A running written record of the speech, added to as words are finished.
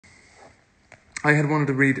I had wanted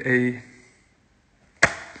to read a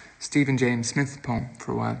Stephen James Smith poem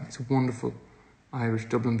for a while. He's a wonderful Irish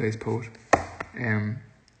Dublin-based poet,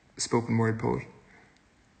 spoken word poet,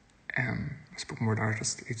 spoken word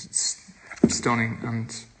artist. It's stunning,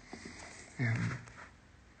 and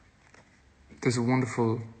there's a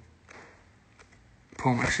wonderful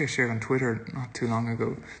poem, actually I shared on Twitter not too long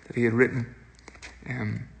ago, that he had written.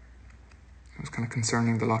 It was kind of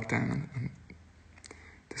concerning the lockdown and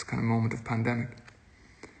this kind of moment of pandemic.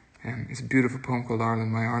 It's a beautiful poem called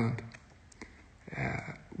Ireland, My Ireland,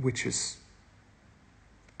 which is,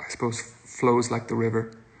 I suppose, flows like the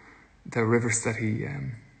rivers that he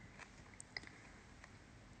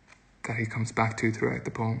comes back to throughout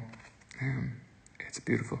the poem. It's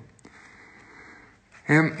beautiful.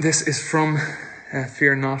 This is from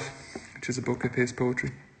Fear Not, which is a book of his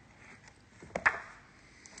poetry.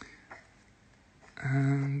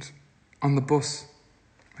 And on the bus,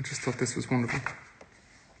 I just thought this was wonderful.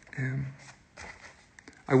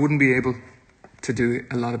 I wouldn't be able to do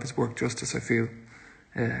a lot of his work justice, I feel,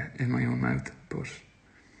 in my own mouth, but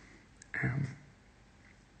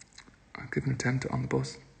I'll give an attempt on the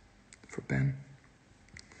bus for Ben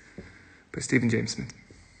by Stephen James Smith.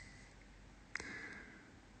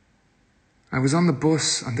 I was on the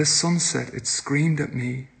bus, and this sunset, it screamed at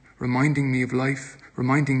me, reminding me of life,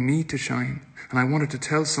 reminding me to shine, and I wanted to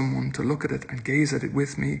tell someone to look at it and gaze at it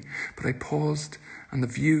with me, but I paused, and the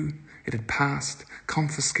view, it had passed,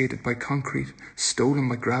 confiscated by concrete, stolen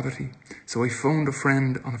by gravity. So I phoned a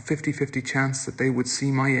friend on a 50-50 chance that they would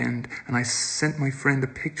see my end, and I sent my friend a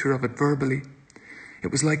picture of it verbally.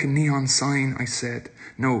 It was like a neon sign, I said.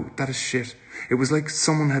 No, that is shit. It was like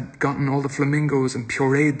someone had gotten all the flamingos and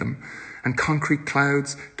pureed them, and concrete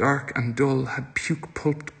clouds, dark and dull, had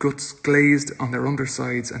puke-pulped guts glazed on their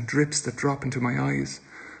undersides and drips that drop into my eyes.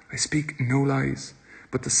 I speak no lies,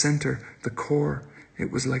 but the centre, the core,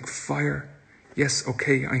 it was like fire. Yes,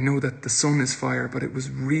 okay, I know that the sun is fire, but it was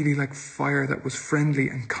really like fire that was friendly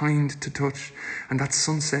and kind to touch, and that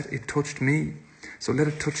sunset, it touched me. So let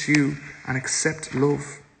it touch you, and accept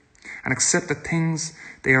love, and accept that things,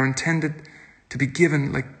 they are intended to be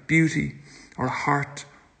given like beauty or a heart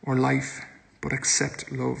or life, but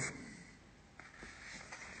accept love.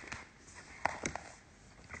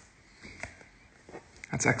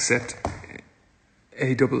 That's accept,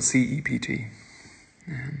 ACCEPT.